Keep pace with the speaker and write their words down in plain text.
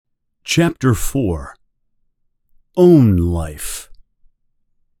Chapter 4. Own Life.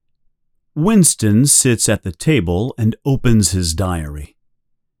 Winston sits at the table and opens his diary.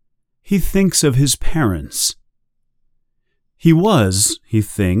 He thinks of his parents. He was, he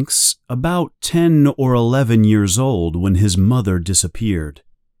thinks, about 10 or 11 years old when his mother disappeared.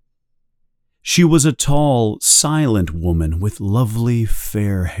 She was a tall, silent woman with lovely,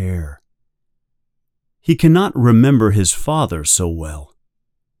 fair hair. He cannot remember his father so well.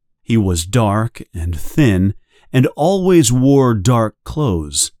 He was dark and thin and always wore dark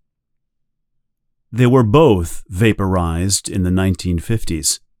clothes. They were both vaporized in the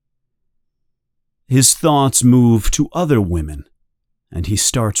 1950s. His thoughts move to other women, and he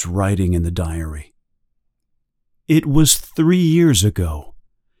starts writing in the diary. It was 3 years ago.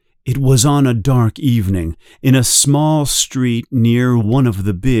 It was on a dark evening in a small street near one of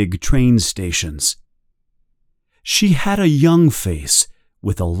the big train stations. She had a young face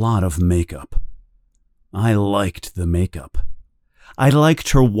with a lot of makeup. I liked the makeup. I liked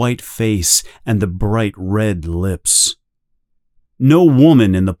her white face and the bright red lips. No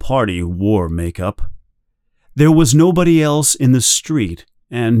woman in the party wore makeup. There was nobody else in the street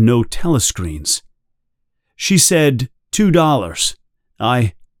and no telescreens. She said $2.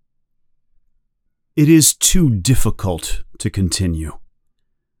 It is too difficult to continue.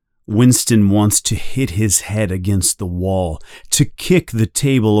 Winston wants to hit his head against the wall, to kick the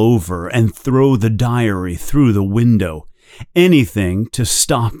table over and throw the diary through the window, anything to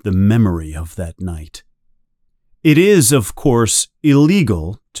stop the memory of that night. It is, of course,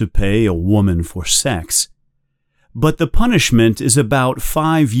 illegal to pay a woman for sex, but the punishment is about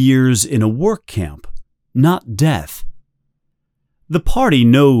 5 years in a work camp, not death. The party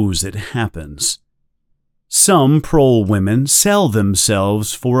knows it happens. Some prole women sell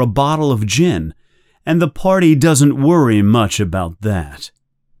themselves for a bottle of gin, and the party doesn't worry much about that.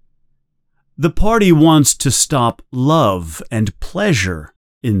 The party wants to stop love and pleasure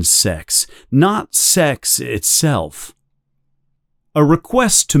in sex, not sex itself. A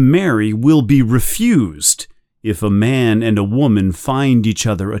request to marry will be refused if a man and a woman find each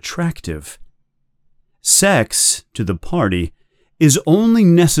other attractive. Sex, to the party, is only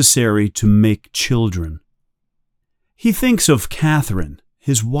necessary to make children. He thinks of Catherine,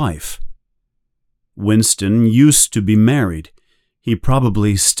 his wife. Winston used to be married. He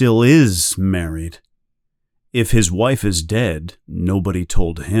probably still is married. If his wife is dead, nobody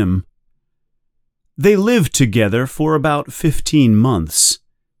told him. They lived together for about 15 months,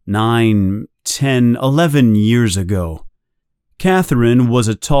 9, 10, 11 years ago. Catherine was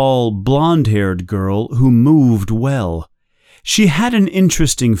a tall, blonde-haired girl who moved well. She had an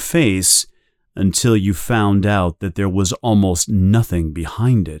interesting face, until you found out that there was almost nothing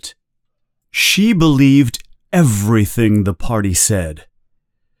behind it. She believed everything the party said.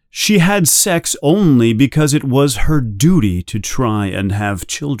 She had sex only because it was her duty to try and have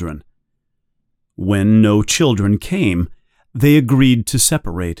children. When no children came, they agreed to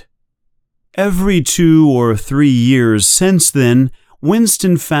separate. Every 2 or 3 years since then,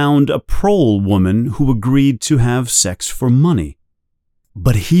 Winston found a prole woman who agreed to have sex for money.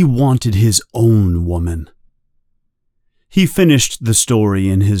 But he wanted his own woman. He finished the story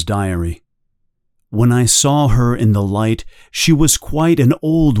in his diary. When I saw her in the light, she was quite an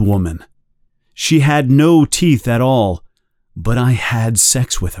old woman. She had no teeth at all, but I had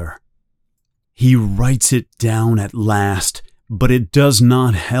sex with her. He writes it down at last, but it does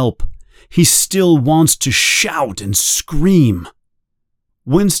not help. He still wants to shout and scream.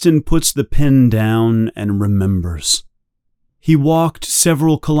 Winston puts the pen down and remembers. He walked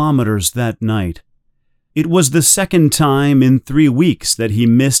several kilometers that night. It was the second time in 3 weeks that he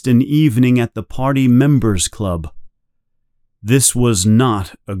missed an evening at the party members club. This was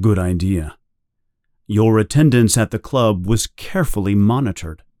not a good idea. Your attendance at the club was carefully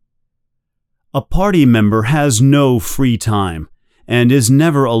monitored. A party member has no free time and is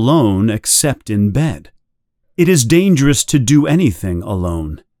never alone except in bed. It is dangerous to do anything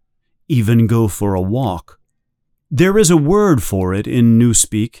alone, even go for a walk. There is a word for it in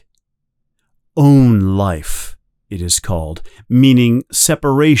Newspeak. Own life, it is called, meaning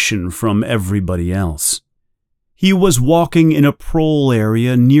separation from everybody else. He was walking in a prole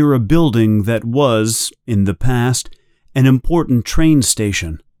area near a building that was, in the past, an important train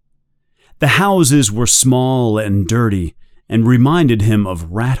station. The houses were small and dirty and reminded him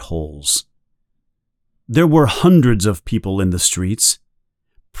of rat holes. There were hundreds of people in the streets,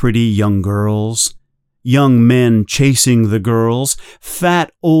 pretty young girls, young men chasing the girls,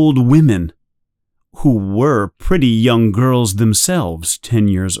 fat old women, who were pretty young girls themselves 10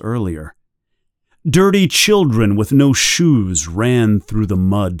 years earlier. Dirty children with no shoes ran through the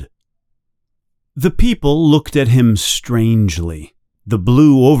mud. The people looked at him strangely. The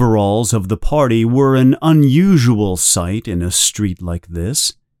blue overalls of the party were an unusual sight in a street like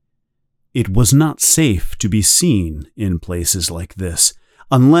this. It was not safe to be seen in places like this,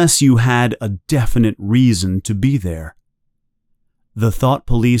 unless you had a definite reason to be there. The thought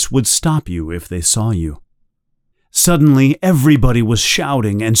police would stop you if they saw you. Suddenly, everybody was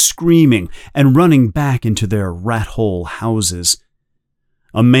shouting and screaming and running back into their rat-hole houses.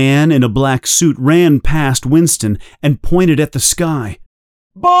 A man in a black suit ran past Winston and pointed at the sky.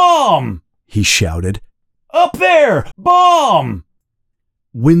 "Bomb!" he shouted. "Up there! Bomb!"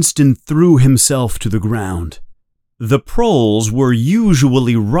 Winston threw himself to the ground. The proles were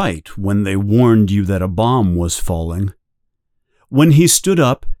usually right when they warned you that a bomb was falling. When he stood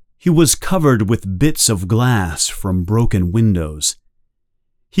up, he was covered with bits of glass from broken windows.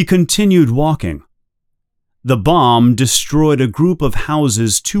 He continued walking. The bomb destroyed a group of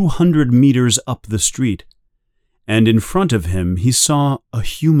houses 200 meters up the street, and in front of him he saw a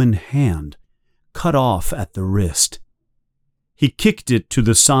human hand, cut off at the wrist. He kicked it to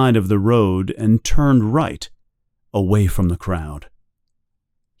the side of the road and turned right, away from the crowd.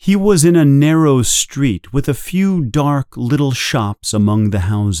 He was in a narrow street with a few dark little shops among the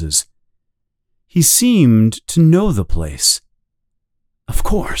houses. He seemed to know the place. Of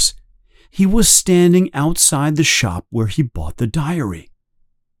course, he was standing outside the shop where he bought the diary.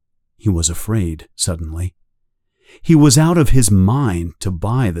 He was afraid, suddenly. He was out of his mind to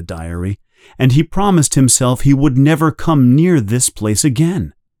buy the diary, and he promised himself he would never come near this place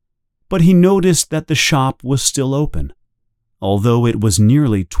again. But he noticed that the shop was still open, although it was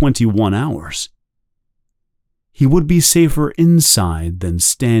nearly 21 hours. He would be safer inside than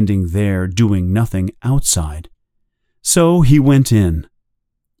standing there doing nothing outside. So he went in.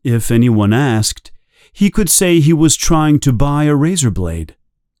 If anyone asked, he could say he was trying to buy a razor blade.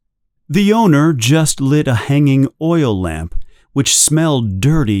 The owner just lit a hanging oil lamp, which smelled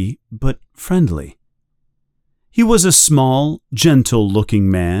dirty but friendly. He was a small,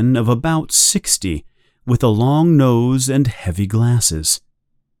 gentle-looking man of about 60, with a long nose and heavy glasses.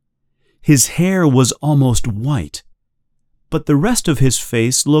 His hair was almost white, but the rest of his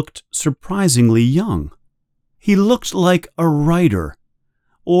face looked surprisingly young. He looked like a writer,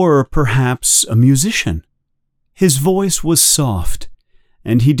 or perhaps a musician. His voice was soft,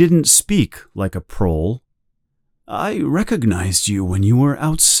 and he didn't speak like a prole. "I recognized you when you were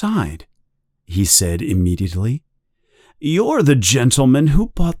outside," he said immediately. "You're the gentleman who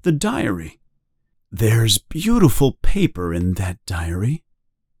bought the diary. There's beautiful paper in that diary.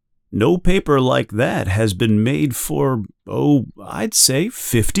 No paper like that has been made for, I'd say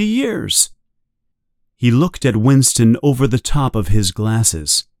 50 years. He looked at Winston over the top of his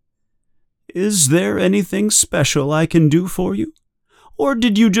glasses. "Is there anything special I can do for you? Or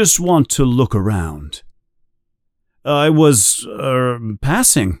did you just want to look around?" "I was,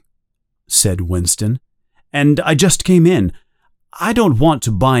 passing," said Winston, "and I just came in. I don't want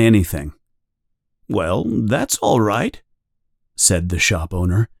to buy anything." "Well, that's all right," said the shop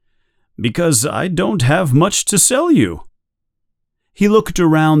owner, "because I don't have much to sell you." He looked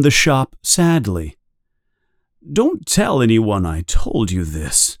around the shop sadly. "Don't tell anyone I told you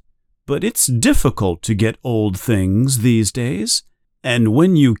this, but it's difficult to get old things these days, and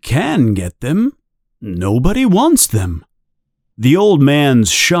when you can get them, nobody wants them." The old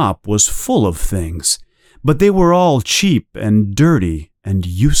man's shop was full of things, but they were all cheap and dirty and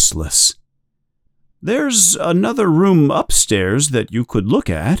useless. "There's another room upstairs that you could look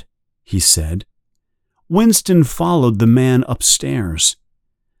at," he said. Winston followed the man upstairs.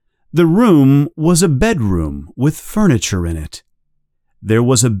 The room was a bedroom with furniture in it. There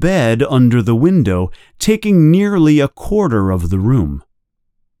was a bed under the window, taking nearly a quarter of the room.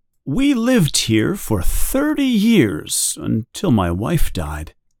 "We lived here for 30 years, until my wife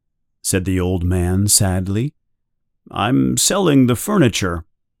died," said the old man sadly. "I'm selling the furniture,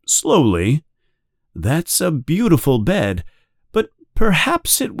 slowly. That's a beautiful bed, but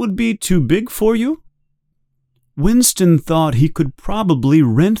perhaps it would be too big for you?" Winston thought he could probably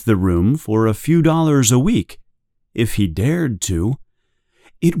rent the room for a few dollars a week, if he dared to.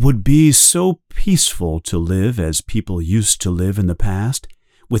 It would be so peaceful to live as people used to live in the past,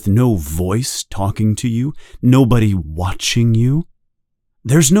 with no voice talking to you, nobody watching you.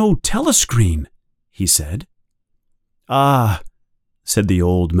 "There's no telescreen," he said. "Ah," said the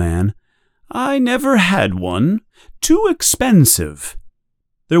old man, "I never had one. Too expensive."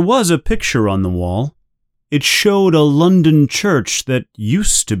 There was a picture on the wall. It showed a London church that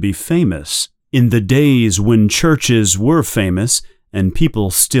used to be famous, in the days when churches were famous and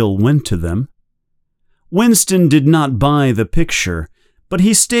people still went to them. Winston did not buy the picture, But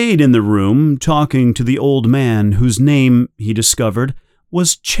he stayed in the room talking to the old man whose name, he discovered,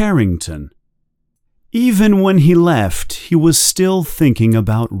 was Charrington. Even when he left, he was still thinking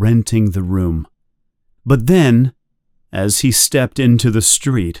about renting the room. But then, as he stepped into the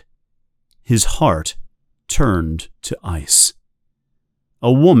street, his heart turned to ice.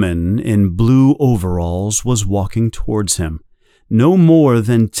 A woman in blue overalls was walking towards him, no more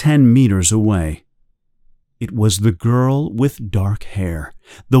than 10 meters away. It was the girl with dark hair,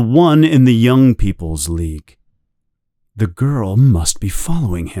 the one in the Young People's League. The girl must be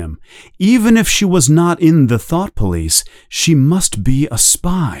following him. Even if she was not in the thought police, she must be a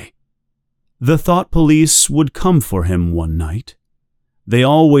spy. The thought police would come for him one night. They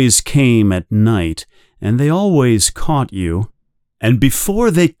always came at night, and they always caught you. And before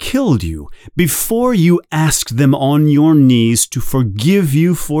they killed you, before you asked them on your knees to forgive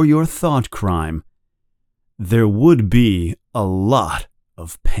you for your thought crime, there would be a lot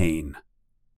of pain.